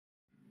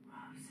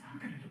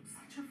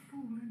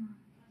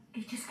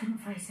He just couldn't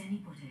face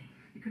anybody.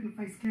 He couldn't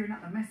face clearing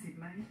up the mess he'd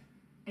made.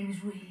 He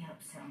was really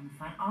upset on the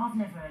phone. I've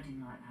never heard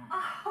him like that.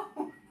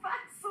 Oh,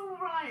 that's all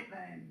right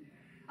then.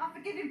 I'll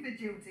forgive him for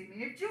jilting me.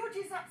 If George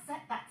is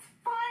upset, that's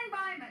fine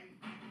by me.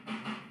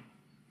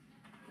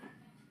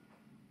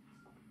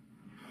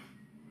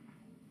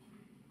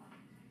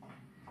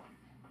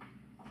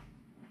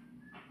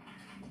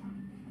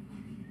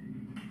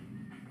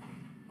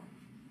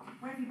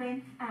 Where have you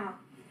been? Out.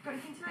 Got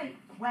anything to eat?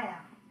 Where?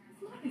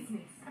 It's my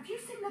business. Have you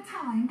seen the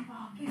time?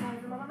 Oh, give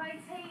over, Mum. I'm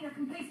 18. I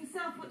can please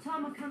myself what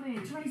time I come in.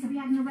 Teresa, we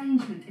had an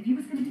arrangement. If you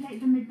was going to be late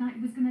till midnight,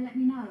 you was going to let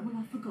me know. Well,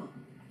 I forgot.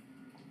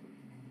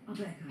 I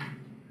better go.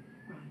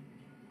 Right.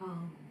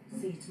 I'll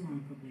see you tomorrow,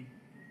 probably.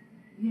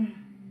 Yeah.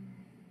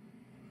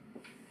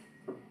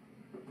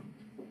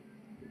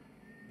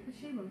 What's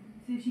she want?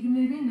 See if she can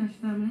move in, Nash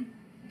family.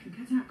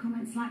 Cut out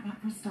comments like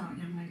that for a start,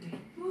 young lady.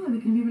 Why? We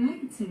can be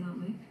related to, aren't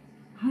we?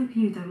 I hope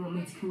you don't want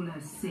me to call her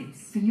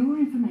sis. For your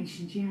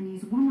information, Gianni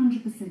is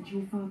 100%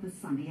 your father's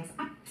son. He has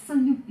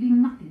absolutely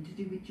nothing to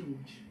do with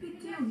George. Big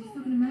deal. You're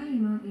still going to marry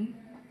him, aren't you?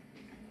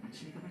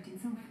 Actually, the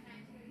wedding's off.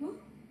 What?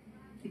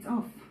 It's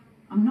off.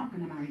 I'm not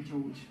going to marry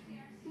George.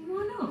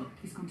 Why not?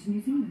 He's gone to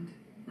New Zealand.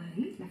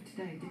 Eh? Left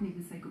today, didn't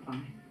even say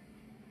goodbye.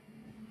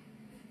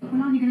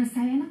 Well, aren't you going to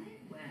say anything?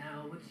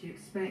 Well, what do you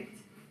expect?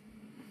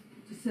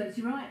 Just serves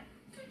you right.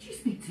 Don't you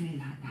speak to me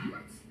like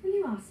that. Well,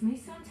 you asked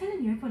me, so I'm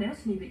telling you. Everyone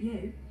else knew but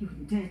you. You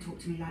wouldn't dare talk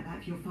to me like that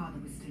if your father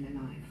was still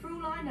alive. For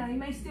all I know, he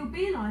may still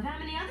be alive. How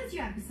many others do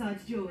you have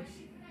besides George?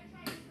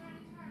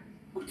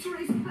 Oh,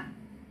 Teresa,